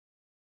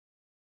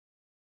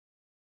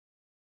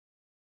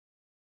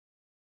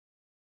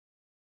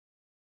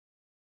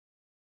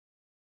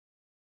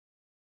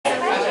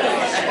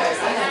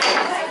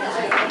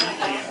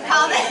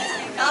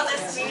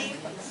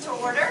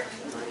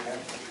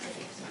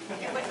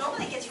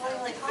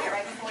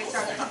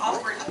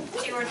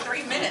2 or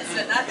 3 minutes,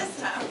 but not this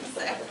time.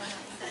 So,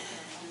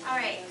 all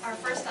right. Our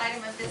first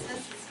item of business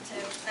is to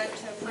vote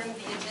to approve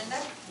the agenda.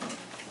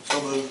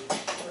 So moved.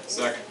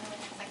 Second.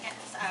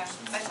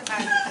 Motion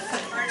by Mr.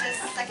 Burgess,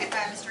 second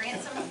by Mr.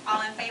 Ransom.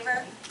 All in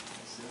favor?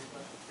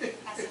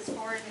 Passes 4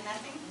 to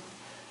nothing.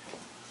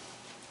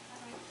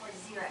 4 to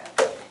 0.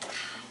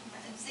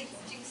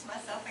 Jinx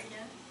myself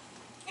again.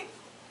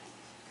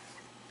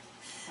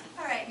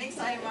 All right, next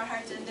item on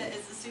our agenda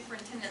is the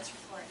superintendent's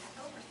report.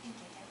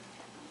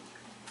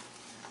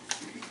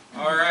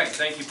 All right,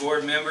 thank you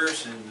board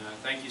members, and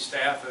thank you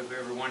staff. Hope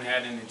everyone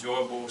had an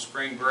enjoyable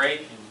spring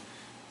break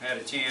and had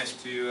a chance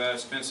to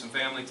spend some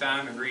family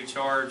time and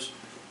recharge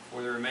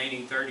for the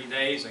remaining 30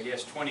 days, I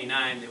guess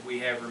 29 that we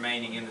have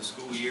remaining in the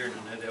school year, and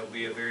I know that'll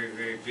be a very,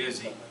 very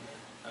busy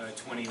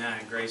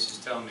 29. Grace is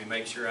telling me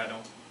make sure I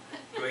don't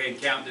go ahead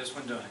and count this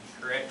one done,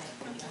 correct?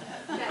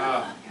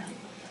 A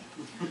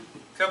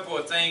couple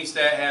of things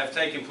that have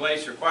taken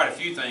place, or quite a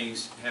few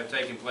things have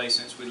taken place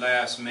since we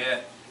last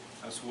met.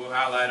 So we'll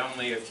highlight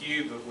only a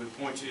few, but we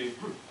point you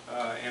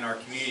in our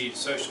community to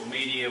social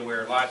media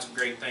where lots of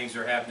great things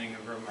are happening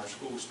from our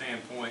school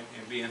standpoint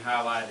and being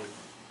highlighted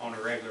on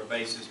a regular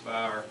basis by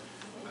our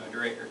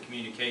Director of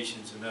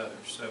Communications and others.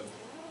 So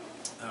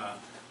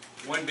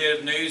one bit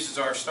of news is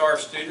our star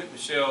student,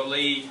 Michelle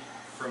Lee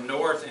from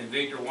North and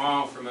Victor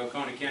Wong from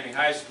Oconee County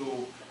High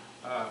School.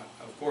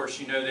 Of course,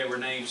 you know they were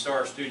named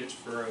star students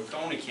for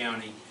Oconee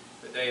County,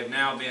 but they have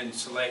now been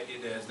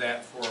selected as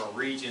that for our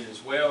region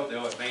as well.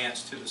 They'll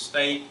advance to the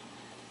state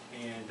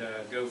and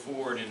go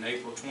forward. In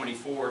April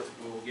 24th,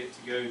 we'll get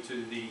to go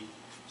to the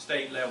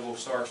state level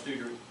star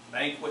student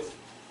banquet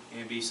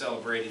and be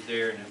celebrated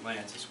there in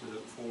Atlantis. We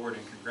look forward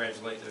and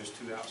congratulate those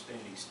two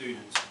outstanding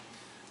students.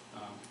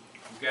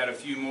 We've got a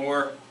few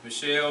more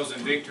Michelles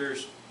and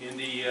Victors in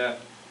the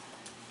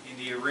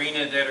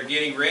arena that are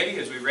getting ready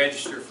as we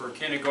register for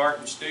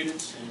kindergarten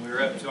students, and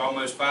we're up to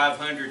almost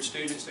 500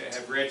 students that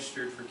have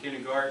registered for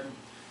kindergarten.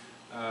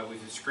 The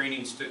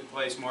screenings took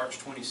place March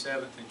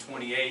 27th and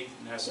 28th,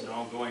 and that's an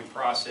ongoing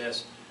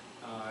process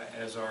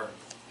as our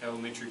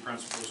elementary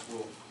principals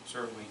will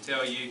certainly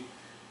tell you,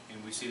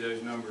 and we see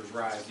those numbers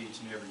rise each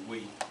and every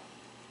week.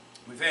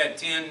 We've had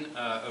 10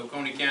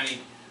 Oconee County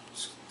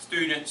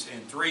students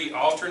and 3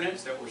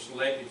 alternates that were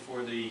selected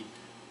for the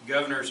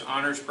Governor's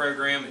Honors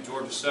Program at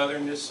Georgia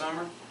Southern this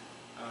summer.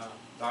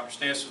 Dr.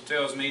 Stansel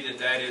tells me that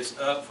that is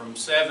up from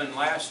 7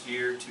 last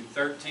year to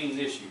 13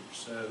 this year.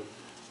 So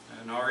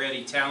an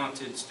already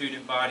talented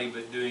student body,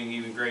 but doing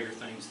even greater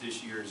things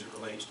this year as it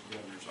relates to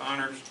Governor's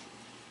Honors.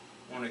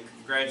 I want to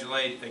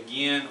congratulate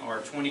again our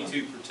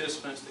 22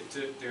 participants that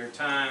took their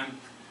time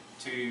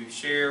to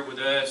share with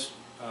us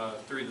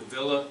through the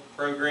Villa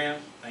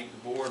program. Thank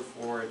the board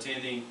for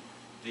attending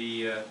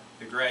the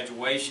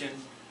graduation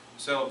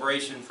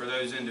celebration for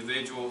those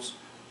individuals.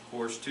 Of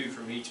course, 2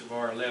 from each of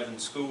our 11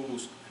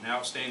 schools. An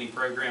outstanding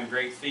program,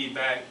 great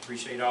feedback.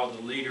 Appreciate all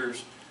the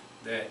leaders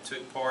that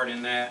took part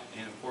in that.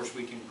 And of course,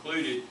 we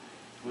concluded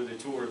with a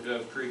tour of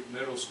Dove Creek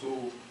Middle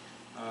School,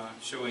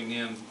 showing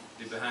them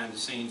the behind the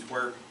scenes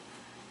work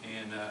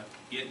and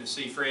getting to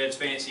see Fred's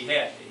fancy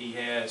hat that he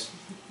has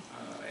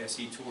as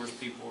he tours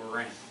people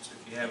around. So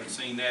if you haven't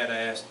seen that, I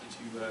ask that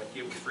you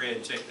get with Fred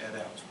and check that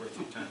out. It's worth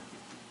your time.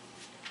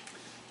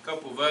 A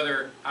couple of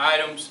other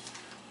items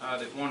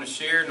that I want to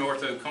share.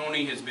 North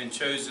Oconee has been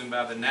chosen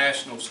by the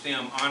National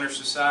STEM Honor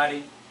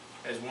Society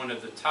as one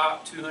of the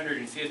top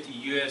 250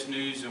 U.S.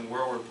 News and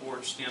World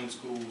Report STEM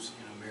schools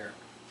in America.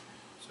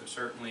 So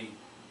certainly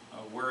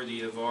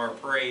worthy of our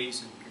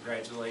praise, and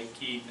congratulate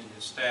Keith and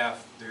his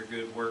staff for their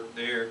good work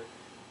there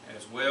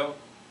as well.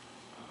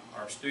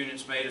 Our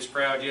students made us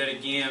proud yet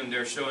again.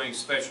 They're showing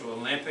Special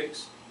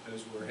Olympics.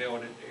 Those were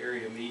held at the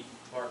area meet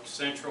Park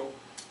Central.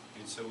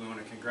 And so we want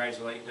to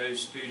congratulate those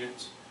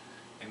students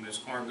and Ms.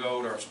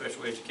 Korngold, our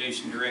Special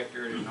Education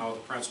Director, and all the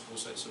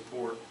principals that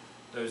support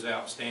those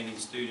outstanding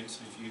students.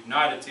 And if you've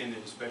not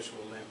attended the Special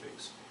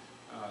Olympics,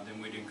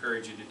 then we'd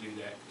encourage you to do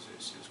that because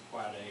it's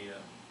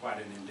quite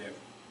an endeavor.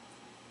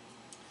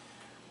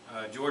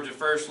 Georgia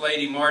First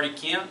Lady Marty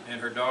Kemp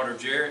and her daughter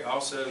Jarrett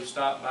also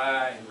stopped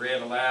by and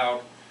read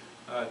aloud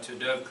to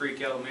Dove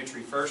Creek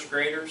Elementary first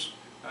graders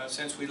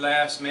since we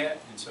last met,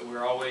 and so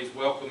we're always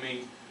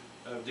welcoming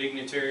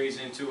dignitaries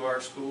into our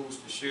schools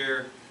to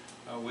share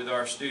with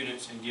our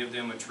students and give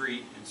them a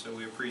treat, and so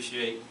we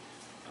appreciate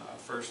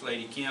First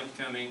Lady Kemp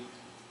coming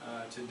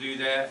to do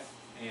that,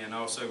 and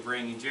also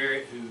bringing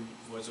Jarrett, who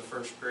was a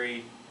first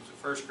grade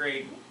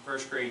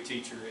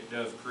teacher at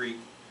Dove Creek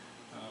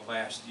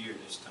last year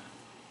this time.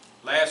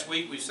 Last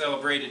week we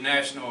celebrated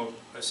National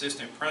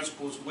Assistant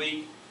Principals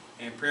Week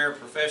and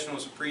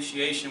Paraprofessionals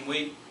Appreciation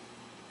Week,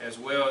 as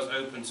well as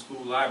Open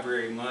School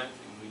Library Month,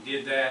 and we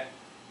did that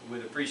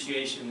with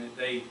appreciation that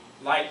they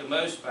liked the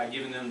most by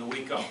giving them the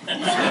week off.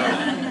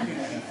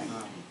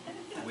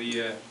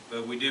 So,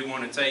 but we did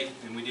want to take,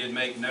 and we did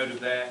make note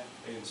of that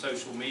in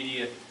social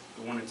media.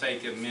 We want to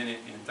take a minute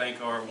and thank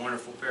our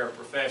wonderful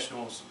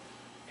paraprofessionals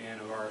and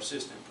our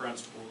assistant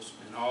principals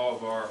and all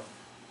of our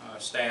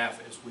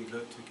staff as we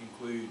look to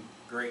conclude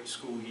a great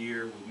school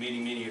year with many,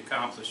 many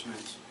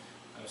accomplishments.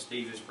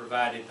 Steve has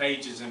provided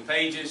pages and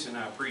pages, and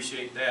I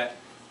appreciate that,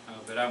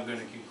 but I'm going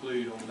to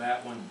conclude on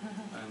that one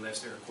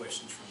unless there are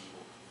questions from the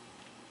board.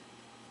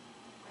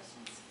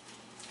 Questions?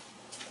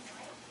 All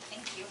right,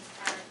 thank you.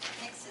 Our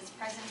next is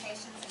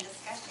presentations and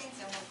discussions,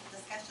 and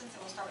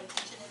we'll start with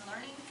teaching and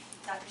learning.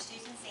 Dr.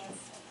 Susan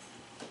Sandsmith.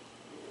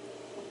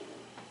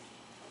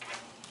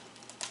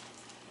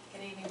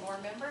 Good evening,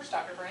 board members.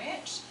 Dr.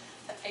 Branch.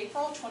 The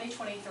April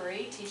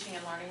 2023 Teaching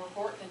and Learning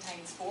Report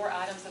contains 4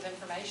 items of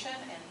information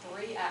and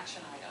 3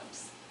 action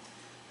items.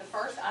 The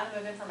first item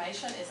of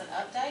information is an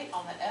update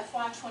on the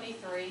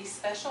FY23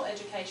 Special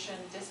Education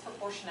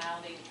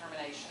Disproportionality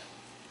Determination.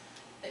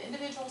 The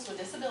Individuals with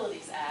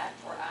Disabilities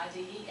Act, or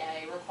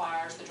IDEA,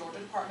 requires the Georgia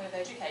Department of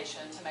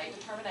Education to make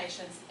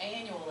determinations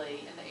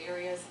annually in the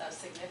areas of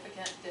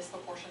significant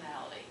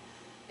disproportionality.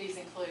 These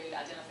include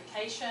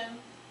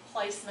identification,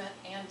 placement,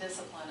 and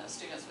discipline of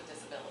students with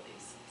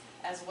disabilities,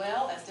 as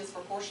well as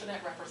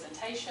disproportionate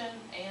representation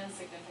and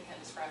significant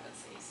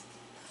discrepancies.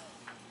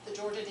 The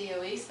Georgia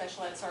DOE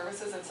Special Ed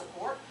Services and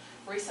Support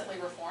recently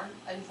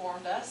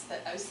informed us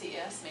that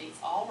OCS meets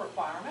all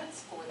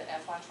requirements for the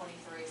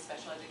FY23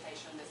 Special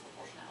Education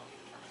Disproportionality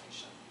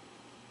Determination.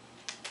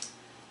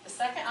 The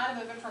second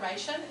item of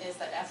information is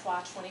the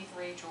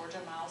FY23 Georgia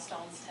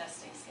Milestones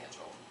Testing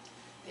Schedule.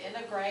 The end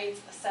of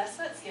grades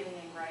assessments given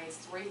in grades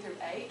 3 through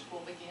 8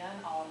 will begin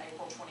on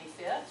April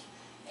 25th.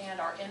 And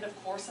our end of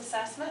course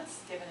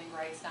assessments given in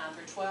grades 9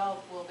 through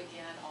 12 will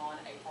begin on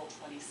April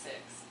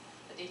 26th.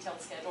 The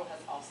detailed schedule has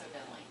also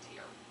been linked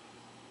here.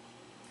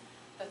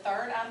 The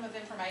third item of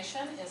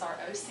information is our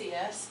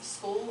OCS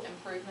school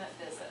improvement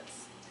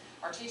visits.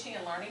 Our teaching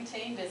and learning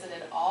team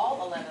visited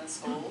all 11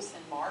 schools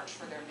in March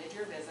for their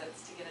mid-year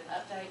visits to get an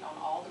update on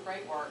all the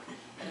great work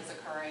that is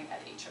occurring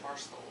at each of our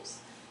schools.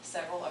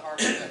 Several of our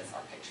visits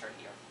are pictured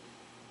here.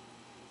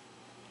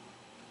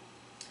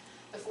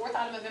 The fourth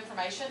item of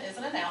information is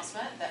an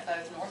announcement that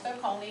both North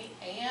Oconee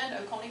and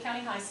Oconee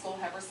County High School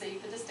have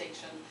received the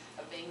distinction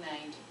of being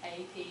named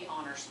AP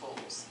Honor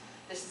Schools.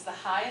 This is the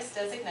highest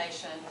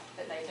designation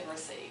that they can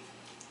receive.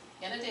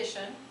 In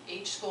addition,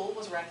 each school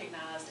was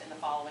recognized in the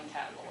following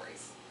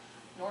categories.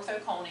 North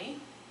Oconee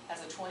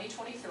as a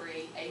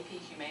 2023 AP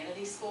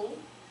Humanities School,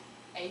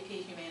 AP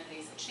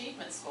Humanities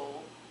Achievement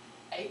School,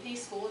 AP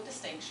School of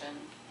Distinction,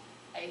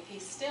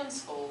 AP STEM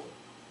School,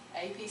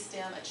 AP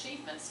STEM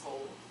Achievement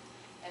School,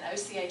 and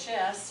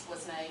OCHS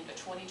was named a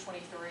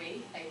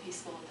 2023 AP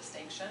School of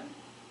Distinction,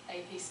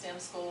 AP STEM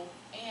School,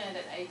 and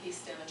an AP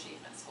STEM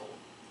Achievement School.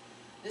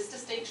 This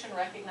distinction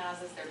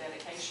recognizes their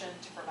dedication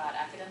to provide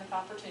academic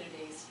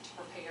opportunities to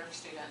prepare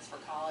students for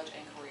college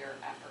and career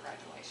after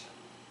graduation.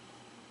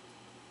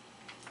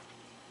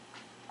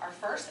 Our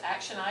first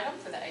action item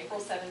for the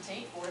April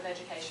 17th Board of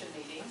Education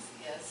meetings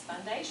is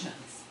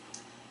Foundations.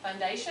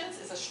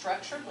 Foundations is a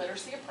structured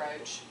literacy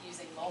approach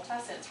using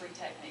multisensory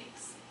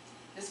techniques.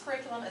 This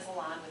curriculum is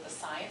aligned with the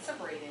science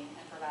of reading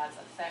and provides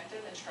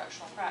effective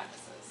instructional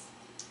practices.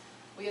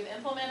 We have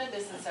implemented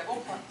this in several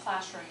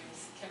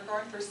classrooms,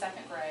 kindergarten through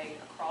 2nd grade,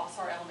 across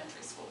our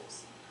elementary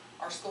schools.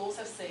 Our schools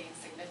have seen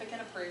significant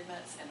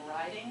improvements in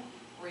writing,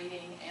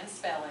 reading, and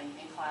spelling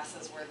in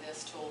classes where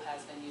this tool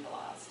has been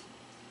utilized.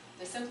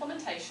 This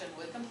implementation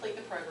would complete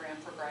the program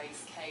for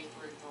grades K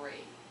through 3.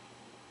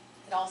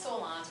 It also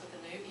aligns with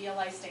the new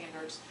ELA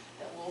standards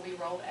that will be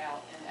rolled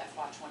out in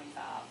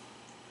FY25.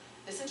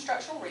 This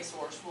instructional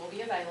resource will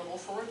be available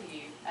for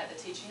review at the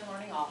Teaching and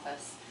Learning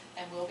Office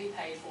and will be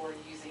paid for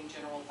using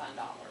general fund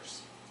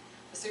dollars.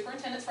 The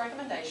superintendent's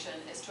recommendation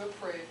is to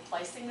approve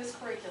placing this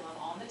curriculum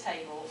on the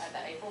table at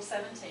the April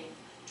 17,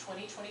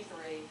 2023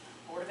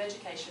 Board of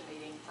Education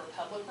meeting for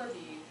public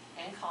review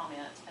and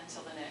comment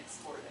until the next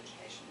Board of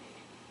Education meeting.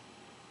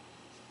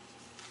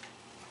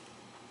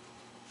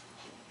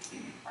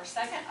 Our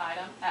second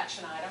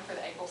action item for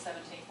the April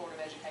 17th Board of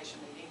Education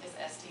meeting is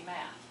ST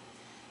Math.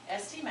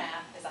 ST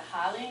Math is a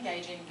highly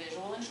engaging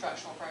visual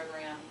instructional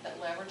program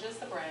that leverages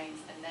the brain's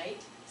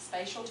innate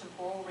spatial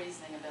temporal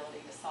reasoning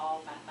ability to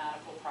solve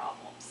mathematical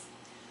problems.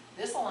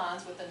 This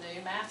aligns with the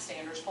new math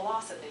standards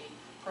philosophy,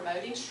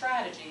 promoting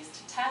strategies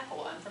to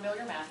tackle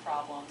unfamiliar math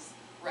problems,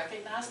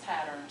 recognize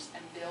patterns,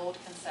 and build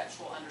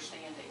conceptual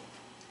understanding.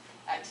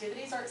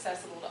 Activities are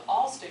accessible to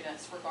all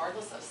students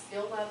regardless of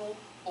skill level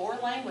or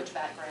language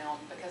background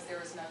because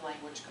there is no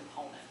language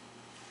component.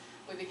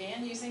 We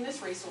began using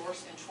this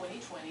resource in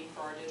 2020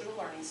 for our digital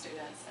learning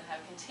students and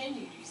have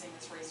continued using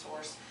this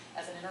resource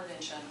as an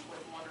intervention with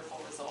wonderful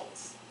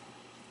results.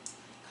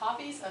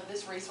 Copies of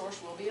this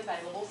resource will be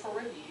available for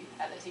review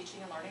at the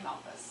Teaching and Learning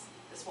Office.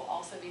 This will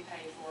also be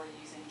paid for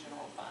using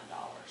general fund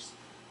dollars.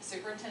 The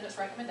superintendent's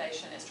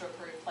recommendation is to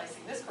approve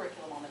placing this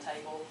curriculum on the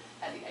table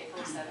at the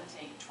April 17,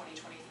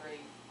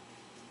 2023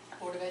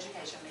 Board of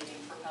Education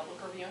meeting for public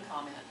review and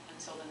comment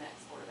until the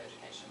next Board of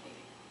Education meeting.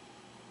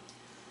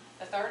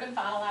 The third and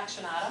final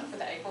action item for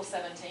the April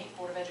 17th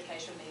Board of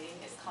Education meeting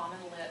is Common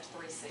Lit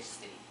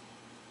 360.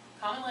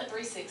 Common Lit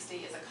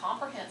 360 is a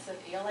comprehensive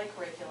ELA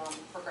curriculum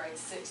for grades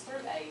 6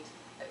 through 8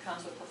 that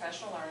comes with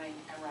professional learning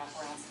and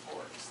wraparound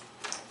supports.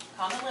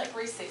 Common Lit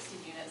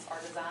 360 units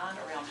are designed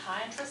around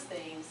high-interest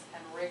themes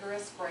and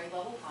rigorous grade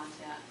level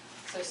content,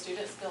 so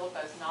students build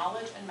both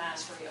knowledge and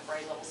mastery of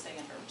grade level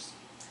standards.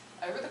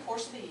 Over the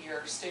course of the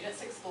year,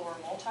 students explore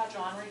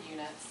multi-genre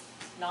units,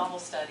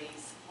 novel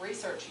studies,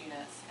 research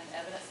units, and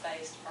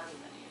evidence-based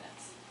argument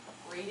units.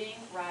 Reading,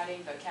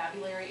 writing,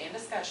 vocabulary, and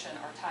discussion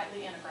are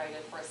tightly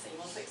integrated for a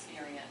seamless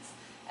experience,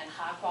 and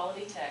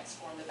high-quality text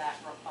form the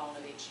backbone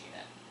of each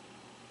unit.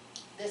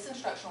 This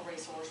instructional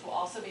resource will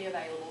also be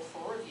available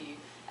for review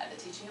at the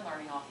Teaching and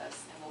Learning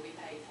Office and will be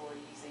paid for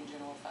using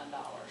general fund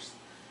dollars.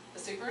 The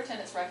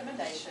superintendent's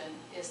recommendation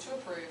is to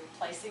approve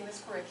placing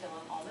this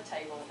curriculum on the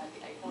table at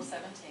the April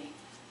 17th,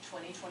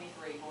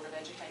 2023 Board of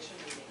Education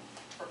meeting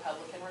for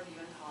public and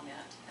review and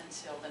comment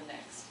until the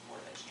next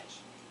Board of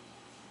Education meeting.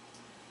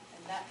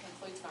 And that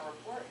concludes my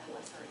report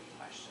unless there are any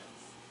questions.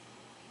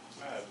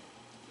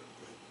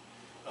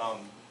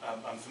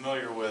 I'm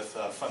familiar with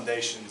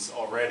foundations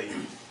already.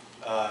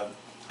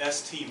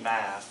 ST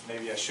Math,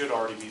 maybe I should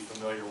already be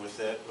familiar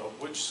with it, but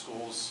which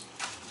schools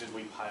did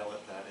we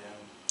pilot that in?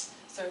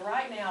 So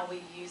right now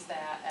we use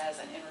that as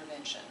an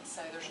intervention.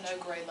 So there's no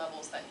grade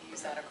levels that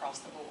use that across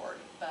the board,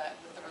 but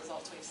with the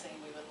results we've seen,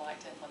 we would like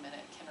to implement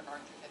it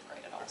kindergarten through 5th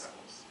grade at all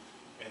schools.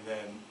 And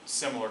then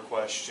similar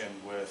question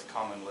with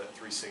Common Lit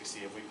 360.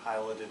 Have we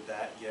piloted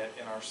that yet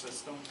in our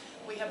system?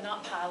 We have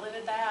not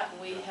piloted that.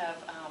 We have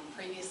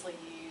previously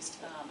used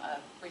a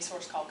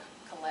resource called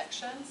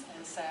Collections,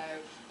 and so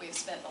we've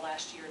spent the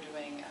last year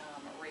doing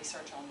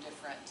research on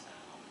different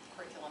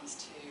curriculums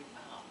to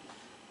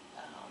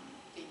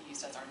be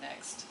used as our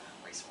next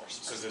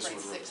resource. So this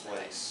would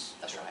replace?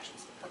 That's right,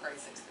 for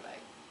grades 6 through 8.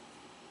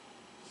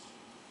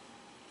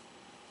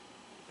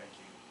 Thank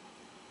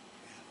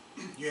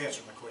you. You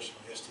answered my question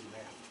on ST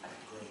Math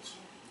grades.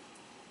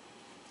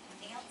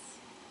 Anything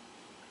else?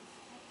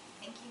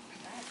 Thank you.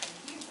 All right,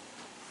 thank you.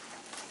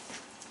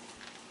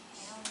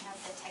 Now we have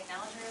the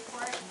technology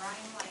report and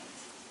Ryan White.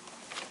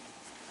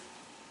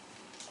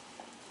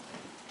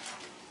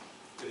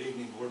 Good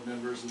evening, board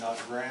members and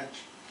Dr. Branch.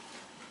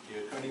 The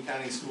Oconee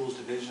County Schools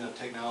Division of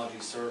Technology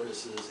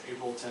Services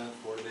April 10th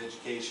Board of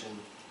Education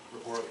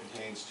report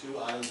contains 2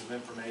 items of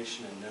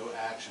information and no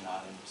action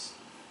items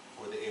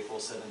for the April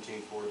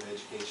 17th Board of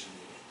Education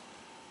meeting.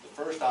 The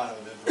first item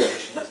of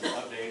information is an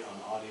update on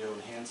audio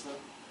enhancement.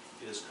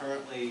 It is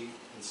currently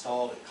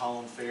installed at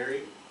Collin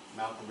Ferry,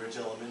 Malcolm Ridge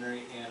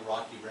Elementary, and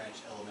Rocky Branch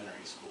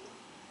Elementary School.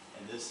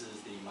 And this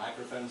is the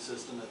microphone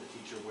system that the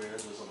teacher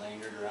wears as a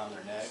lanyard around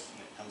their neck, and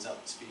it comes out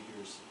the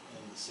speakers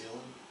in the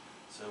ceiling.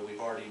 So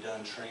we've already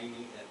done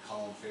training at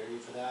Collin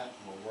Ferry for that,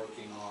 and we're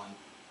working on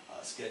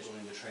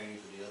scheduling the training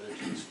for the other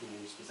 2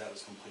 schools because that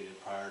was completed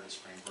prior to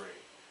spring break.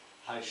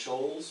 High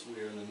Shoals,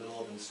 we're in the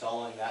middle of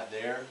installing that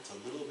there. It's a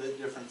little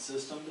bit different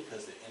system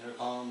because the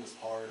intercom is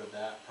part of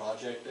that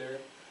project there,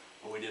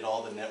 but we did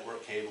all the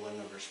network cabling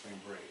over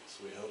spring break,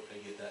 so we hope to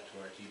get that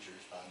to our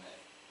teachers by May,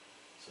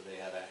 so they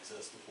have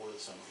access before the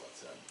summer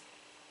lets in.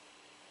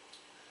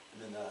 And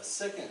then the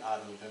second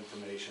item of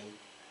information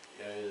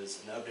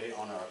is an update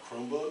on our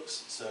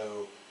Chromebooks.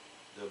 So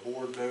the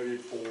board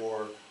voted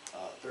for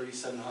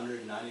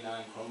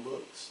 3,799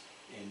 Chromebooks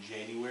in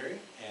January,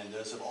 and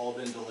those have all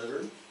been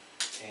delivered.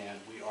 And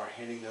we are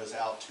handing those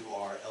out to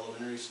our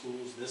elementary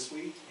schools this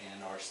week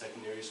and our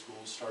secondary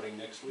schools starting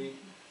next week.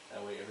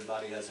 That way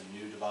everybody has a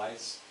new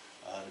device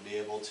to be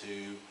able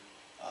to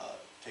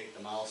take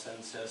the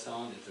milestones test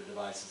on if their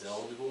device is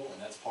eligible,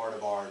 and that's part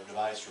of our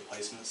device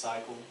replacement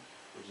cycle,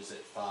 which is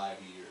at 5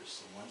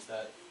 years. So once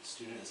that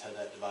student has had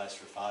that device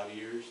for 5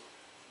 years,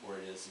 or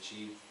it has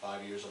achieved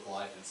 5 years of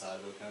life inside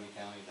of Oconee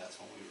County, that's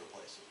when we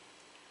replace it.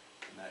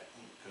 And that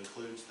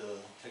concludes the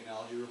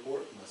technology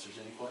report, unless there's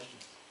any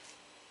questions.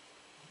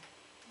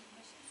 Any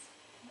questions?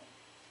 No?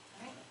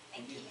 All right,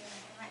 thank you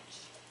very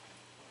much.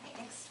 All right,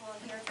 next we'll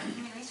hear from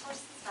Human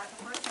Resources,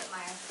 Dr.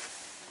 Whitmire.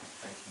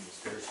 Thank you, Ms.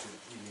 Ferris. Good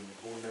evening,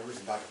 board members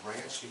and Dr.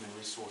 Branch. Human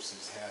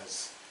Resources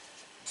has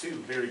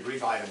 2 very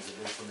brief items of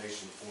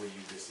information for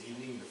you this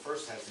evening. The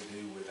first has to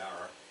do with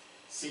our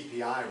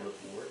CPI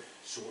report,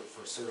 short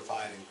for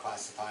Certified and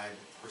Classified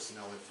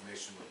Personnel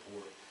Information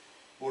Report.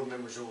 Board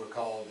members will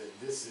recall that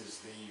this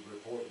is the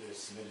report that is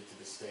submitted to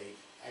the state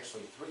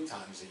actually 3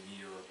 times a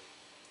year,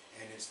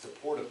 and it's the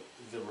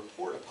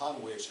report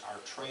upon which our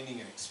training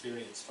and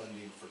experience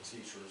funding for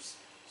teachers,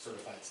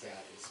 certified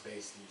staff is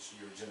based each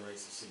year. It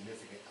generates a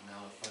significant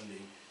amount of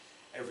funding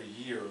every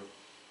year.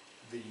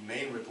 The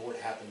main report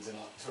happens in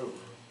October.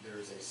 There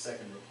is a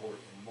second report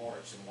in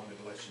March, and wanted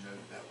to let you know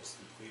that that was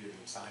completed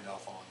and signed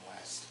off on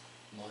last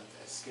month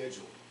as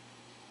scheduled.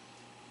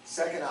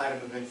 Second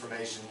item of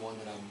information, one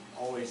that I'm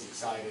always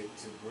excited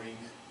to bring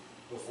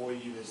before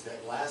you, is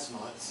that last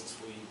month, since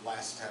we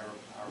last had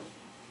our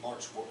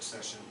March work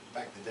session, in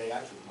fact the day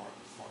after the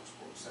March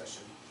work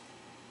session,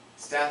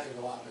 staffing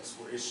allotments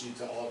were issued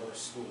to all of our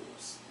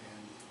schools.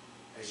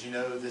 And as you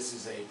know, this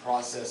is a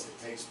process that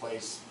takes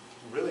place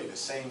really the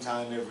same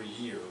time every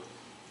year.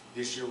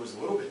 This year was a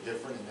little bit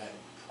different in that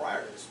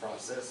prior to this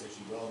process, as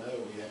you well know,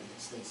 we had an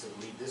extensive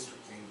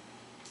redistricting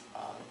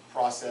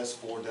process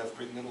for Dove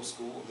Creek Middle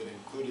School that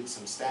included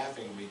some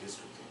staffing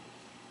redistricting.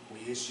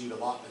 We issued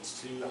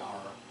allotments to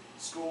our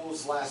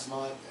schools last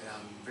month, and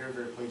I'm very,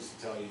 very pleased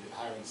to tell you that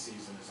hiring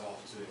season is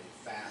off to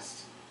a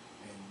fast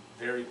and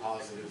very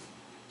positive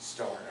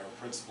start. Our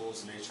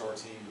principals and HR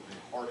team have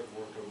been hard at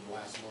work over the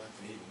last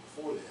month and even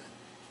before then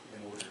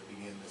in order to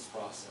begin this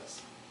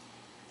process.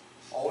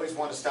 Always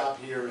want to stop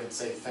here and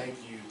say thank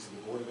you to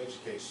the Board of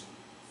Education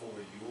for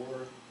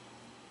your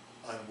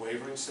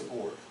unwavering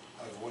support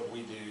of what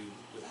we do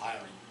with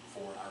hiring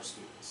for our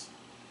students.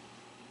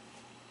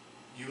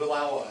 You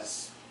allow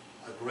us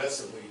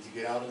aggressively to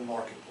get out in the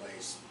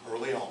marketplace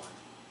early on,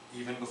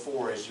 even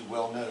before, as you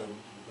well know,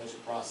 the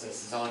budget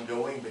process is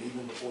ongoing, but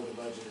even before the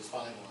budget is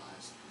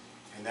finalized.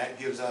 And that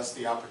gives us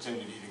the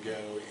opportunity to go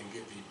and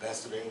get the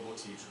best available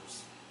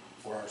teachers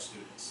for our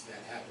students.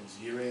 That happens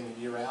year in and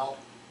year out,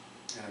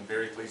 and I'm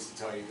very pleased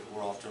to tell you that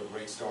we're off to a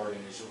great start,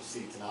 and as you'll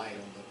see tonight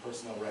on the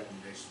personnel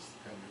recommendations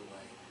that come your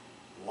way,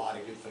 a lot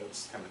of good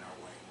folks coming our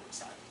way, and we're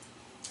excited.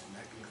 And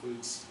that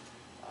concludes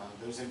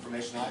those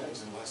information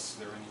items, unless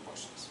there are any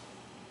questions.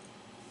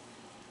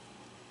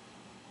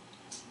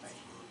 Thank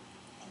you.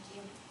 Thank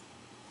you.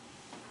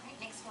 All right,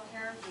 next we'll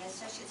hear the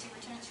Associate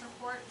Superintendent's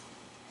report,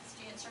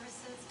 Student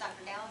Services,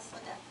 Dr. Dallas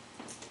Liddell.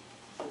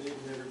 Good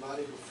evening,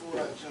 everybody.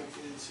 Before I jump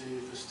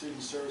into the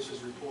Student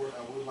Services report,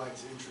 I would like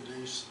to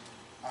introduce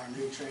our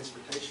new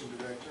Transportation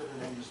Director. Her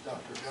name is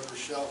Dr. Deborah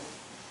Shelton.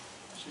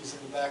 She's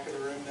in the back of the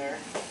room there.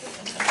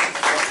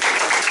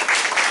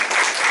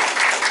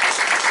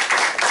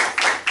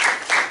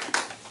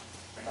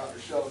 Dr.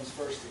 Shelton's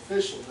first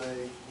official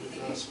day with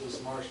us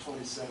was March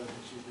 27th,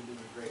 and she's been doing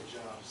a great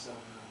job, so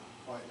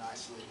quite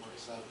nicely. We're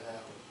excited to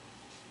have her.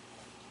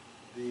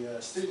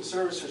 The Student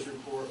Services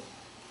report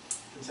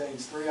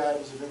contains 3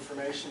 items of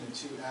information and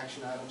 2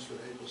 action items for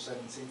the April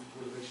 17th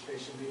Board of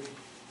Education meeting.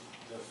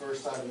 The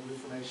first item of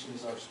information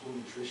is our school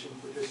nutrition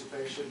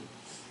participation.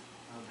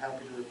 I'm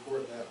happy to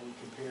report that when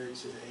compared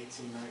to the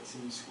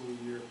 18-19 school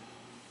year,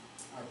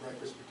 our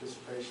breakfast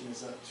participation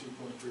is up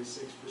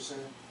 2.36%,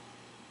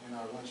 and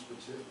our lunch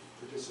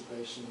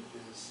participation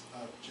is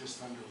up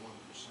just under 1%.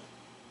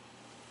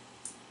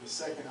 The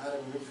second item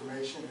of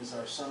information is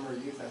our summer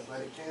youth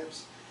athletic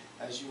camps.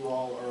 As you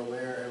all are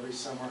aware, every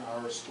summer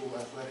our school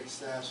athletic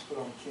staffs put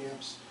on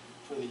camps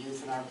for the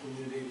youth in our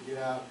community to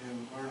get out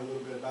and learn a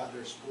little bit about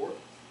their sport.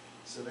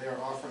 So they are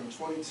offering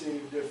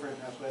 22 different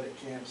athletic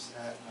camps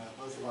at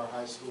both of our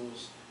high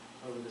schools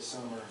over the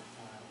summer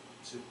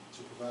to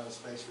provide a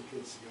space for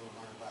kids to go and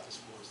learn about the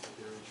sports that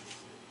they're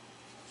interested in.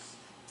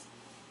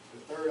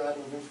 The third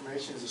item of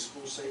information is a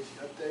school safety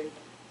update.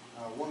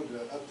 I wanted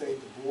to update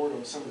the board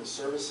on some of the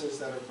services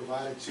that are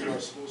provided to our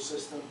school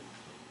system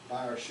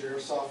by our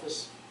sheriff's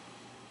office.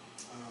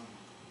 I'm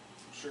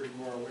sure you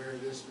are aware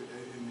of this, but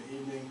in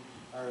the evening,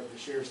 the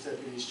sheriff's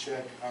deputies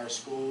check our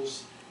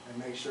schools and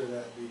make sure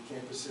that the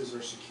campuses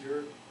are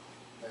secure.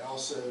 They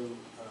also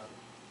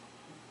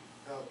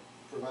help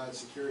provide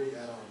security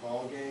at our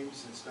ball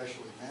games and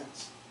special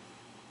events.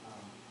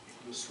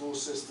 The school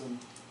system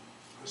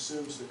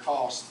assumes the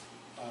cost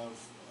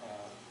of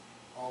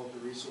all of the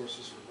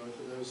resources for both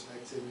of those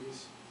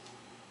activities.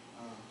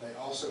 They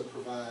also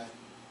provide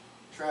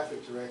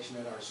traffic direction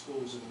at our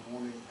schools in the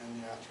morning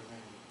and the afternoon.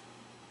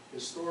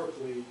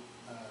 Historically,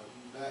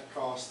 that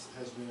cost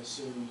has been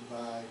assumed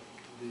by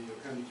the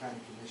Oconee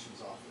County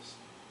Commission's office.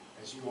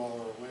 As you all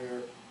are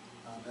aware,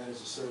 that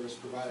is a service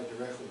provided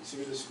directly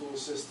to the school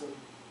system,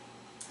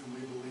 and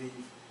we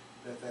believe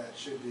that that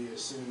should be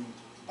assumed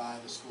by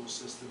the school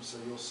system. So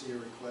you'll see a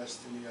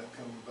request in the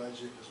upcoming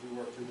budget as we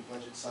work through the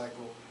budget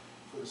cycle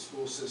for the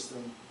school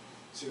system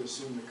to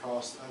assume the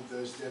cost of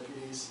those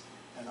deputies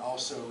and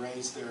also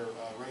raise their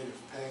rate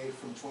of pay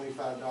from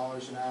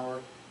 $25 an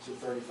hour to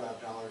 $35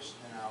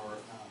 an hour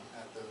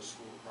at those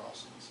school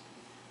crossings.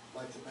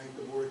 I'd like to thank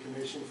the Board of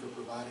Commission for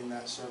providing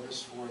that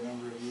service for a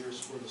number of years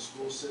for the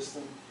school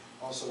system.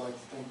 Also like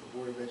to thank the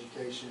Board of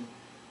Education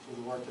for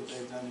the work that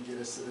they've done to get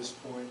us to this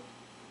point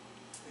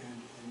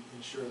and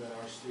ensure that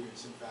our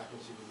students and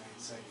faculty remain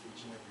safe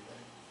each and every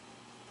day.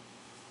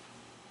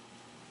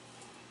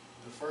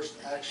 The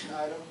first action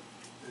item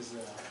is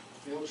a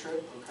field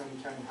trip.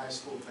 Oconee County High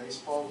School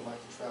baseball would like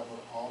to travel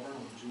to Auburn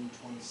on June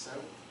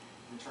 27th,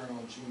 return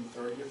on June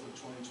 30th of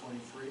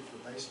 2023 for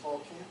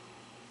baseball camp.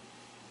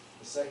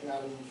 The second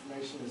item of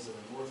information is a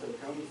North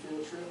Oconee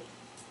field trip,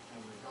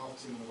 and the golf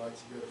team would like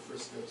to go to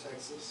Frisco,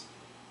 Texas,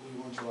 leave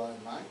on July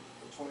 9th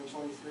of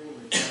 2023 and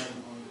return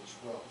on the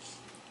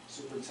 12th.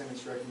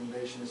 Superintendent's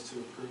recommendation is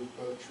to approve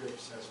both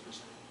trips as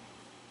presented.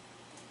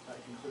 That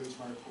concludes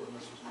my report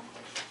unless there's any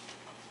questions.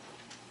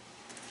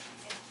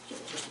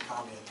 Just a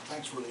comment.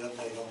 Thanks for the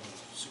update on the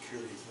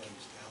security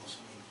things, Dallas.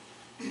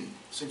 I mean,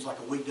 it seems like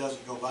a week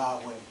doesn't go by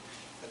when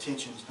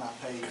attention is not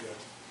paid to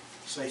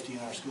safety in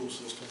our school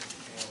system.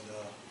 And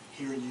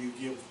hearing you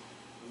give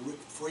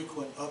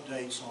frequent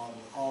updates on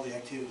all the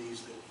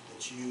activities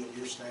that you and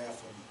your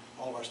staff and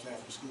all of our staff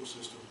in the school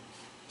system,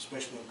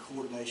 especially in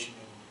coordination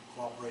and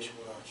cooperation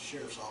with our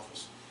sheriff's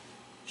office,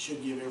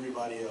 should give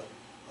everybody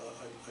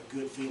a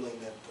good feeling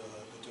that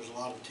there's a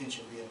lot of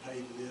attention being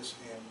paid to this,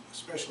 and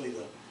especially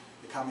the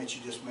comments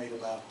you just made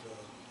about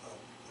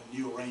a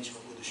new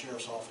arrangement with the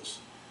sheriff's office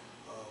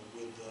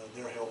with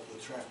their help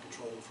with traffic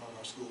control in front of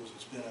our schools.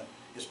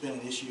 It's been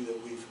an issue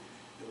that we've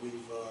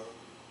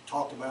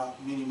talked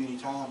about many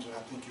times, and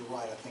I think you're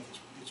right. I think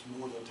it's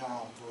more than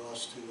time for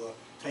us to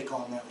take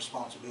on that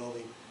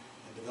responsibility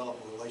and develop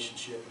a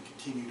relationship and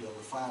continue to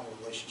refine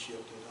a relationship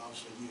that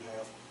obviously you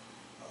have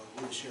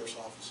with the sheriff's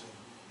office,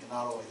 and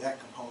not only that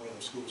component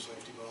of school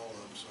safety, but all of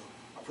them. So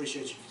I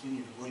appreciate you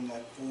continuing to bring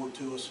that forward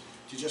to us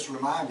to just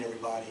remind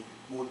everybody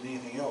more than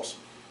anything else.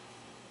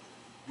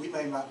 We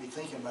may not be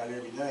thinking about it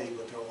every day,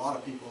 but there are a lot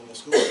of people in the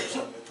school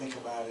system that think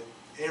about it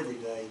every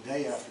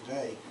day after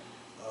day,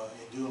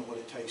 and doing what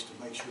it takes to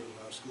make sure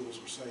that our schools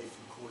are safe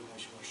in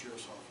coordination with our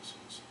sheriff's office.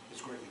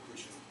 It's greatly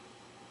appreciated.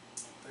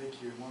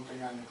 Thank you. One thing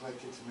I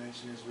neglected to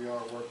mention is we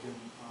are working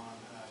on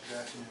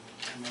drafting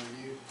an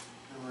MOU,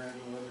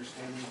 memorandum of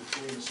understanding,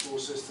 between the school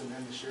system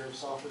and the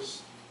sheriff's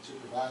office to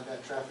provide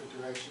that traffic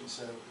direction.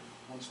 So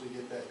once we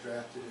get that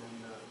drafted in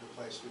the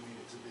place we need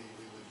it to be,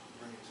 we would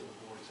bring it to the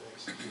board to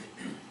execute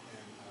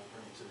and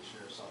bring it to the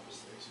sheriff's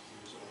office to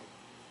execute as well.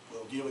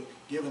 Well,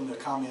 given the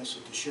comments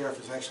that the sheriff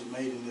has actually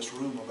made in this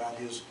room about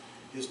his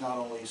not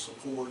only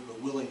support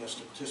but willingness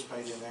to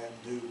participate in that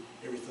and do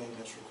everything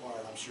that's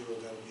required, I'm sure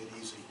that'll be an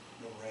easy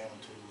memorandum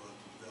to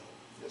develop.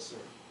 Yes,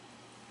 sir.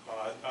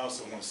 I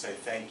also want to say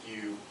thank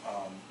you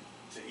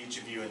to each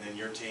of you and then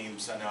your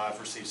teams. I know I've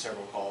received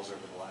several calls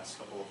over the last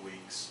couple of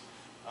weeks,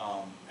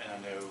 and I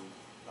know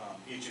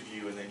each of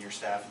you and then your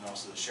staff and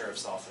also the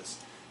sheriff's office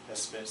has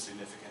spent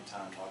significant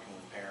time talking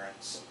with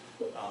parents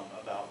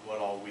about what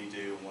all we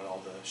do and what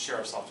all the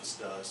sheriff's office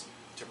does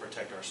to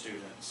protect our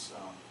students.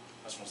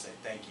 I just want to say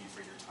thank you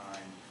for your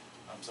time.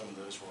 Some of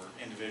those were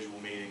individual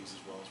meetings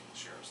as well as with the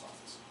sheriff's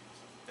office.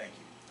 So, thank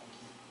you.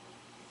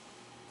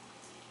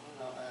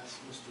 And I'll ask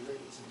Mr.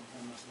 Ricketson to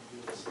come up and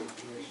give us some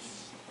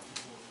operations.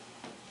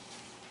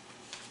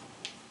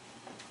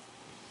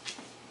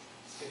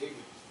 Good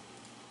evening.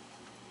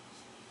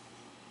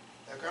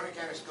 The Oconee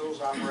County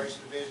Schools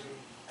Operations Division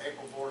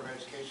April Board of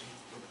Education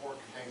report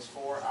contains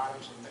 4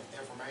 items of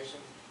information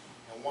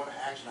and 1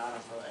 action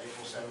item for the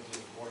April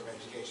 17th Board of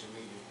Education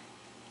meeting.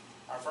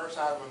 Our first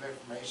item of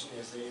information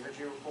is the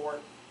energy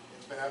report.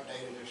 It's been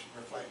updated to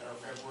reflect our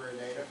February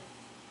data.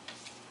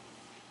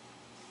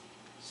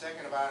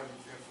 Second item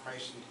of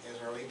information is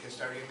our lead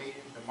custodian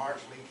meeting. The March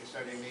lead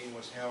custodian meeting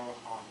was held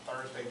on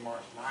Thursday,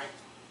 March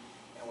 9th,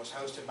 and was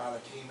hosted by the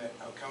team at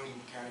Oconee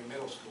County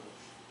Middle School.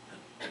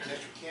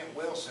 Mr. Kent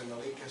Wilson, the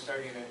lead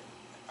custodian at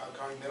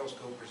Oconee Middle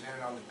School,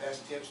 presented on the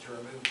best tips to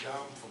remove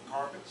gum from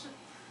carpets.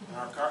 And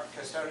our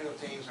custodial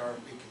teams are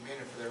to be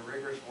commended for their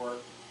rigorous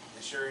work,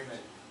 ensuring that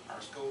our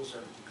schools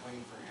are to be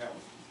clean for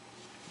health.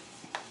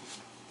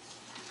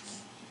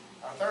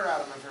 Our third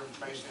item of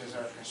information is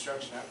our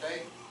construction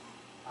update.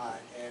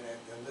 And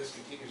the list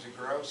continues to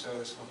grow, so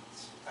it's going to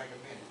take a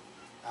minute.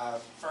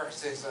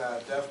 First is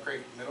Dove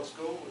Creek Middle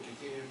School. We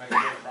continue to make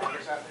good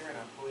progress out there, and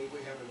I believe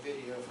we have a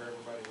video for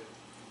everybody to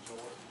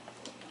enjoy.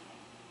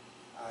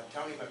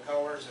 Tony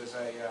McCullers is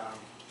a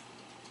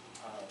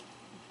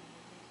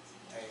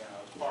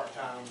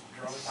part-time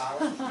drone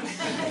pilot.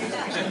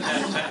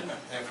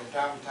 And from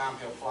time to time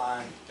he'll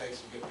fly and take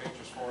some good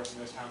pictures for us,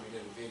 and this time he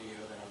did a video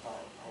that I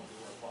thought would be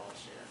worthwhile to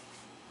share.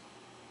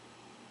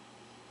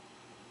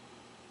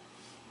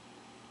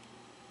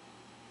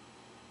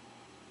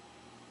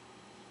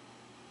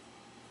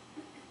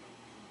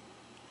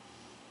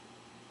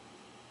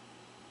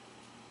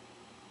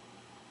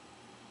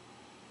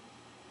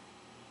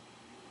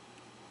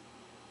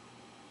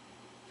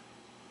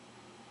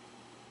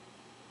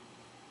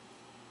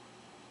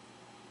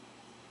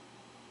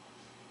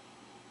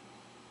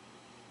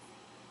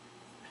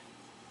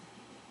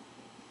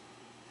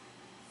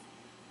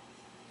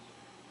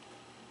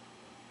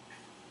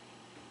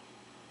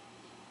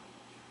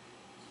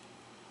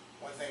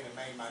 One thing that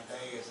made my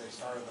day is they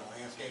started the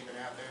landscaping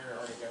out there,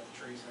 already got the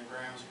trees in the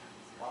ground.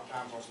 A lot of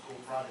times on school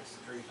projects,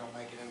 the trees don't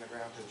make it in the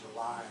ground till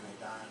July and they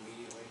die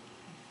immediately.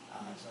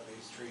 So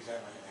these trees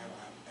have a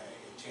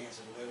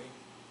chance of living.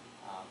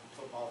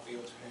 Football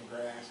fields been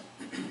grass.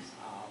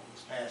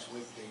 This past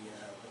week, the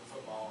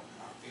football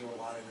field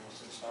lighting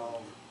was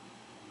installed.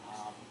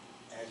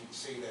 As you can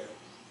see,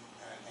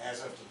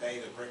 as of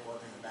today, the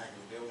brickwork in the back of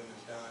the building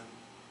is done.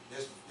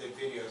 The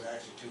video is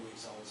actually 2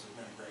 weeks old, so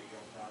there's been a great deal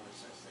of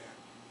progress since then.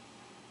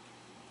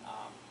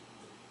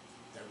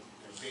 Their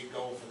big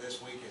goal for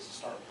this week is to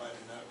start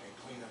buttoning up and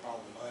clean up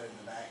all the mud in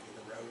the back, get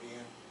the road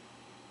in.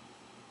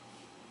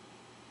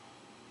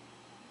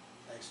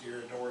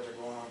 Exterior doors are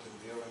going onto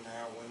the building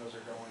now, windows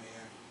are going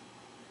in.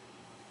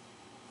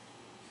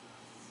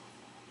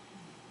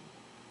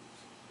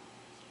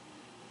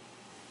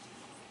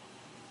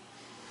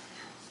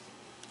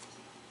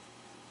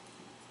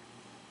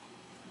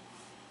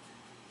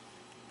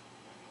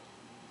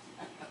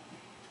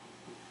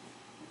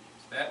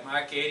 Is that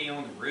Mike Eddy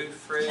on the roof,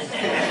 Fred?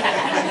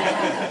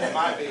 It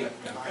might be. I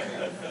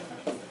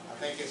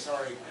think it's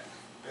already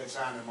been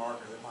signed and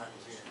marked that Mike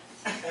was here.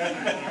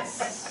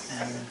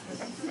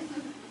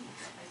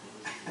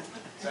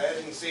 So as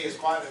you can see, it's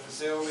quite a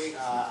facility.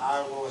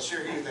 I will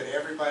assure you that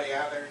everybody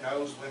out there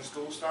knows when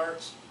school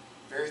starts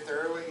very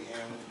thoroughly,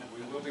 and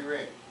we will be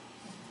ready.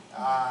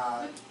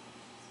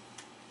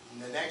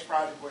 The next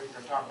project we're going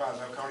to talk about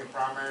is Oconee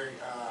Primary,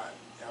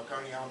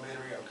 Oconee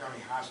Elementary,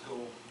 Oconee High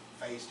School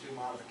Phase 2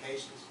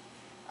 modifications.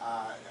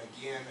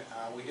 Again,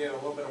 we did a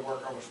little bit of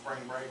work over spring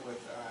break with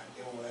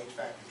dealing with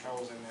HVAC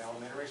controls in the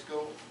elementary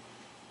school,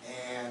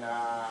 and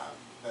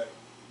but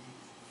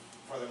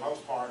for the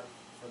most part,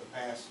 for the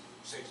past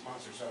 6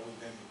 months or so, we've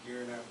been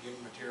gearing up,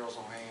 getting materials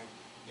on hand,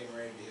 getting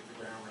ready to hit the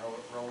ground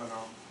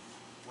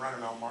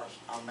running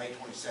on May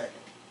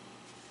 22nd.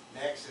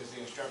 Next is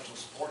the Instructional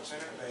Support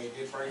Center. They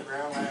did break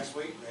ground last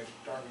week. They've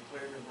started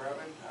clearing and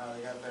grubbing.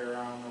 They got their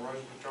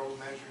erosion control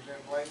measures in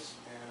place,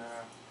 and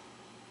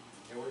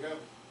here we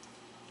go.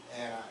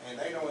 And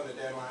they know when the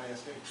deadline is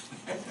too.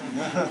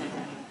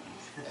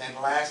 And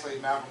lastly,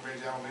 Malcolm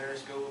Bridge Elementary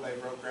School. They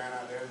broke ground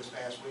out there this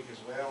past week as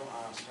well.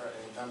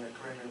 They've done their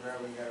clearing and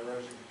grubbing, got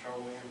erosion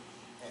control in,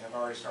 and have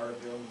already started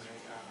building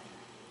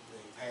the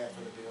pad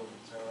for the building.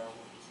 So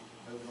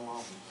we're moving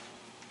along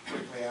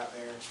quickly out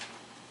there.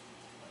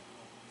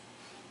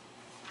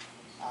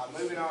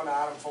 Moving on to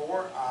item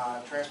 4,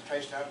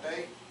 transportation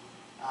update.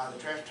 The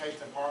transportation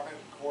department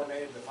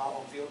coordinated the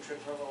following field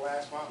trips over the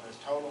last month. There's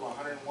a total of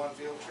 101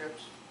 field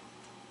trips,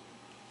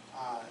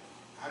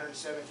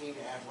 117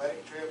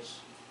 athletic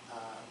trips,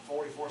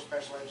 44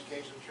 special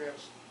education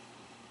trips,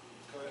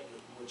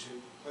 which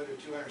included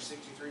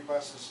 263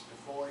 buses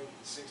deployed,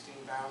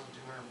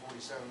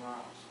 16,247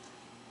 miles.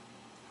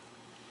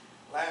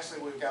 Lastly,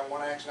 we've got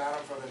one action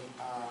item for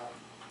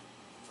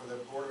the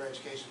Board of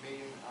Education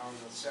meeting on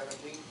the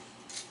 17th.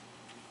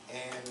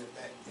 And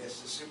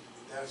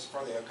that's for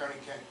the Oconee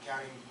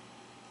County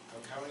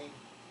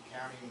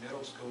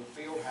Middle School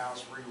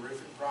Fieldhouse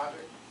re-roofing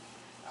project.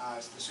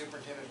 It's the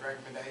superintendent's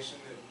recommendation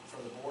for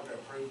the board to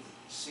approve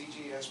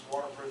CGS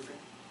waterproofing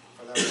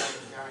for the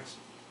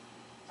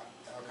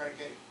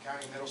Oconee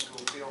County Middle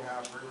School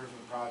Fieldhouse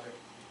re-roofing project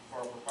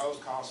for a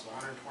proposed cost of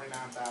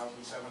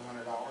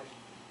 $129,700.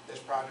 This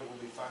project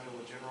will be funded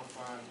with general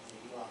fund and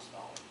ELOS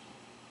dollars.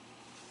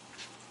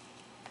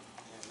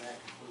 And that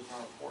concludes my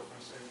report.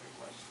 Unless there's any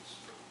questions.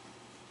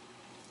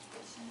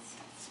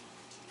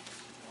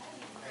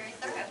 Very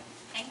thorough.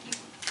 Thank you.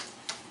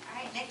 All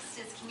right, next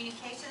is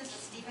communications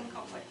with Stephen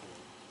Colquitt.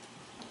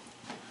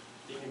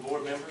 Evening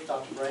board members,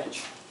 Dr.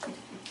 Branch.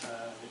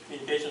 The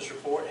communications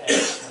report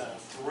has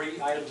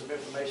 3 items of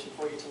information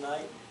for you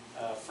tonight.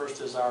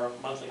 First is our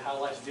monthly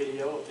highlights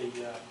video of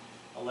the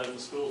 11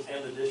 schools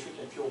and the district.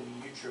 If you'll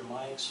mute your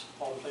mics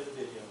while we play the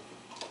video.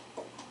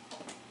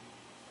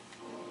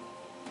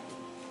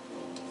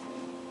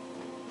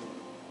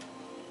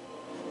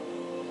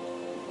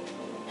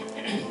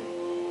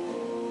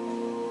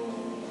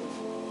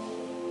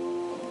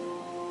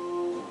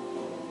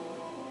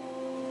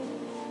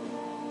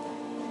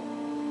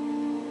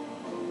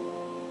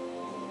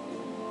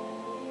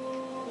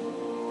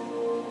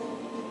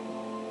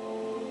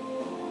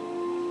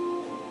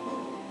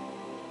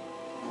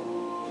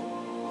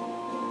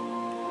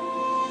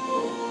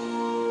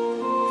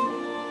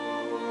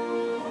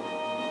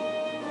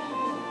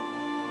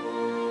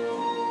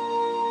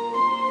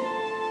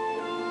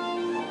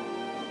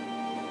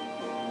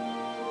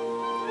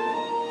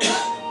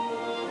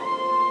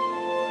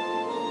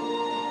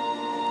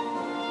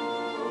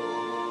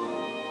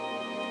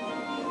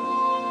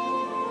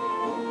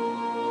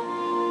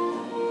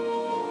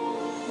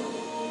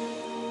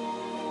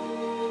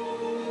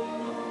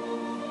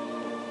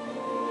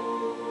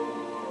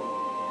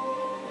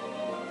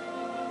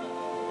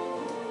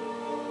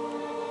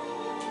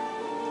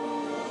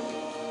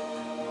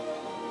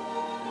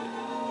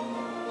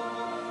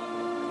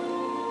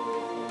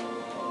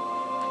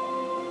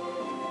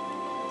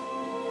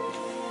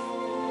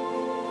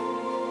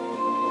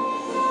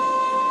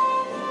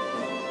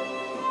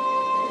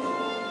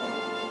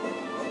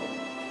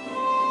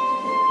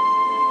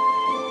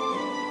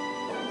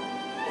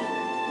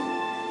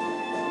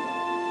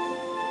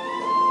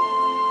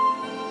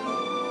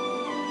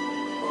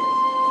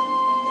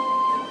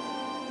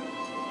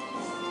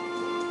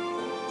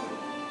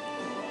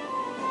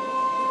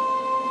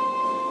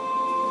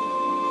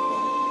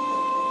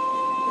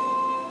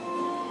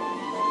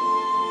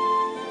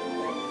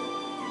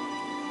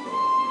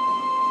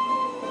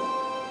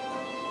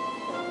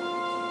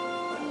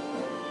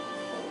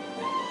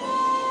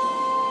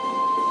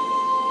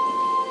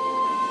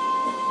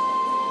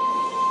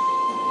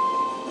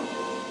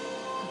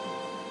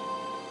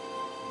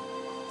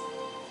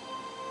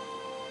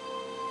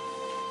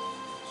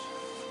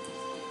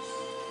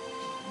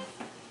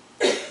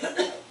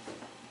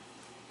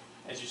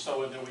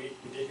 So then we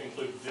did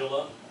include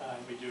Villa.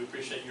 We do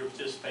appreciate your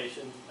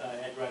participation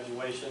at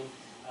graduation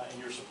and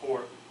your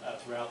support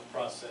throughout the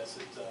process.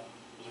 It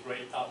was a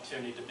great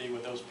opportunity to be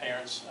with those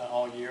parents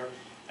all year.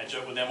 I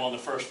joked with them on the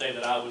first day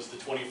that I was the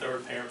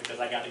 23rd parent because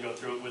I got to go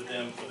through it with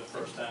them for the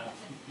first time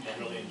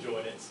and really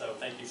enjoyed it. So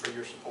thank you for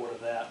your support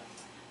of that.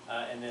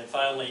 And then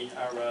finally,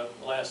 our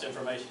last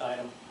information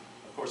item,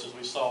 of course, as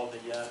we saw,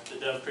 the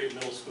Dove Creek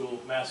Middle School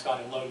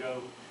mascot and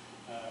logo,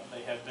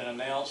 they have been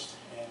announced,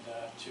 and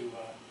to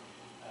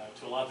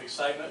a lot of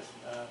excitement.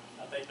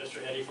 I thank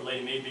Mr. Eddie for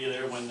letting me be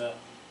there when the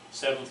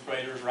 7th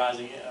graders,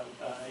 rising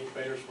 8th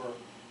graders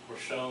were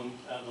shown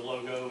the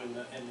logo and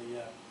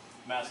the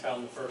mascot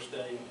on the first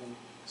day, and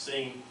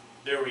seeing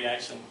their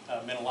reaction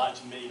meant a lot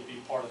to me to be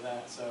part of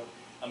that. So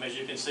as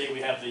you can see,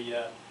 we have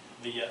the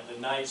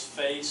Knight's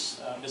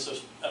face.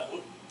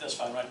 That's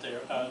fine right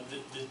there.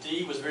 The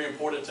D was very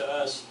important to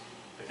us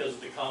because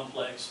of the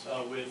complex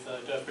with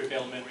Dove Creek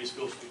Elementary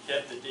Schools. We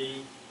kept the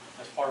D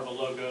as part of a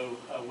logo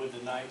with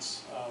the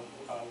Knight's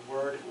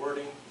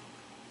wording.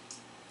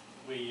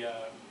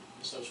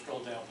 So scroll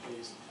down,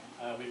 please.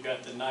 We've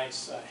got the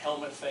Knight's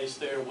helmet face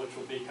there, which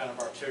will be kind of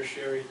our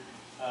tertiary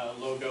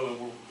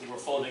logo, and we're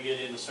folding it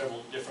into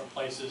several different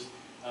places.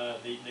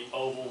 The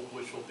oval,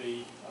 which will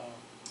be,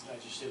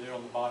 as you see there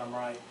on the bottom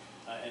right,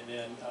 and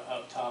then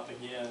up top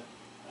again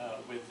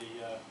with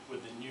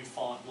the new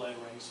font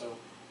lettering. So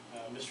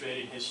Mr.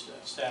 Eddie and his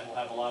staff will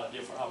have a lot of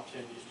different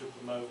opportunities to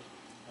promote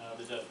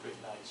the Dove Creek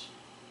Knights.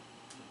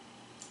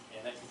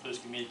 And that concludes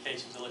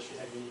communications, unless you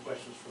have any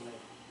questions for me.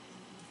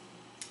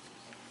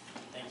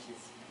 Thank you.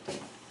 Thank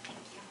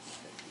you.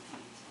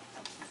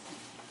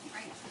 All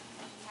right, we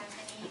have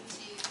the need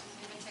to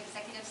move into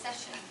executive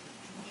session.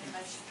 Need a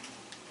motion?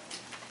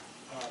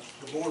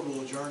 The board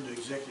will adjourn to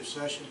executive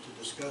session to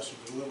discuss and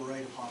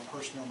deliberate upon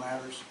personnel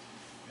matters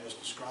as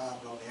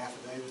described on the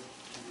affidavit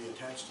to be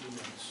attached to the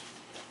minutes.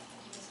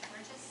 Thank you, Mr.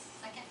 Burgess.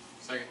 Second?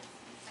 Second.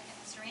 Second,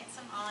 Mr.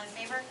 Ransom. All in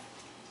favor?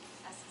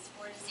 Passes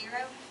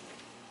 4-0.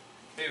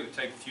 Okay, we'll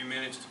take a few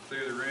minutes to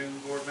clear the room,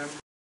 board members.